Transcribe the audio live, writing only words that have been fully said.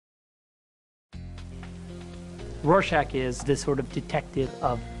Rorschach is this sort of detective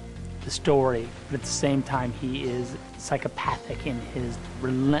of the story, but at the same time he is psychopathic in his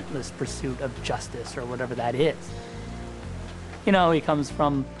relentless pursuit of justice, or whatever that is. You know, he comes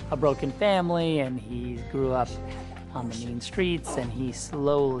from a broken family, and he grew up on the mean streets, and he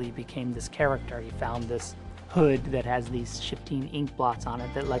slowly became this character. He found this hood that has these shifting ink blots on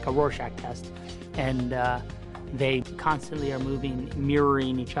it, that like a Rorschach test, and they constantly are moving,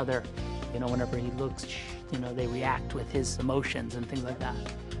 mirroring each other. You know, whenever he looks, you know, they react with his emotions and things like that.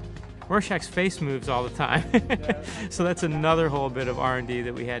 Rorschach's face moves all the time. So that's another whole bit of R&D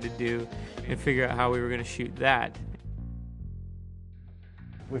that we had to do and figure out how we were going to shoot that.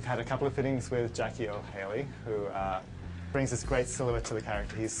 We've had a couple of fittings with Jackie O'Haley, who brings this great silhouette to the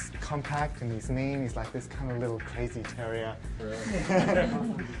character. He's compact and he's mean. He's like this kind of little crazy terrier.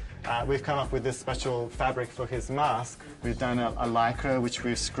 We've come up with this special fabric for his mask. We've done a lycra, which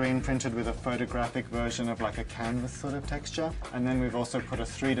we've screen printed with a photographic version of like a canvas sort of texture. And then we've also put a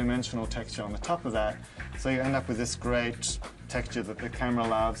three-dimensional texture on the top of that. So you end up with this great texture that the camera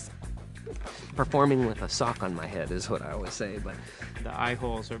loves. Performing with a sock on my head is what I always say, but the eye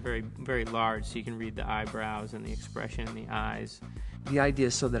holes are very, very large, so you can read the eyebrows and the expression in the eyes. The idea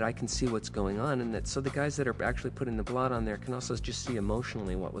is so that I can see what's going on, and that so the guys that are actually putting the blot on there can also just see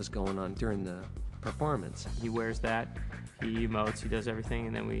emotionally what was going on during the performance. He wears that, he emotes, he does everything,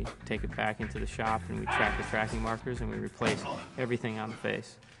 and then we take it back into the shop and we track the tracking markers and we replace everything on the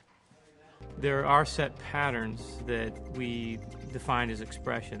face. There are set patterns that we define as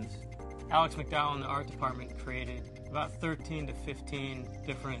expressions. Alex McDowell in the art department created about 13 to 15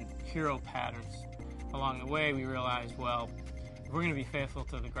 different hero patterns. Along the way, we realized, well, if we're going to be faithful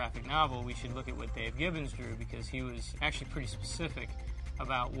to the graphic novel, we should look at what Dave Gibbons drew, because he was actually pretty specific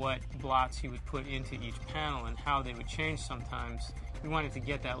about what blots he would put into each panel and how they would change sometimes. We wanted to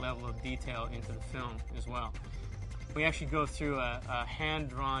get that level of detail into the film as well. We actually go through a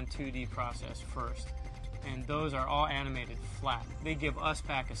hand-drawn 2D process first, and those are all animated flat. They give us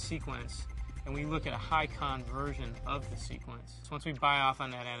back a sequence, and we look at a high-con version of the sequence. So once we buy off on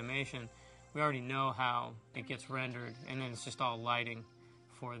that animation, we already know how it gets rendered, and then it's just all lighting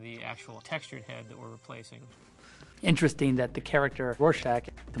for the actual textured head that we're replacing. Interesting that the character Rorschach,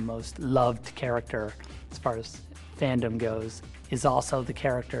 the most loved character as far as fandom goes, is also the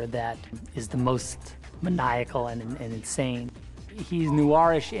character that is the most maniacal and insane. He's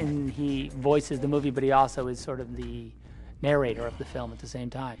noirish and he voices the movie, but he also is sort of the narrator of the film at the same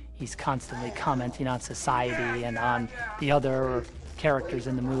time. He's constantly commenting on society and on the other characters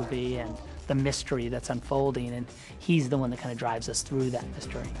in the movie and the mystery that's unfolding, and he's the one that kind of drives us through that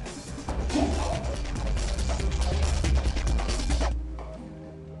mystery.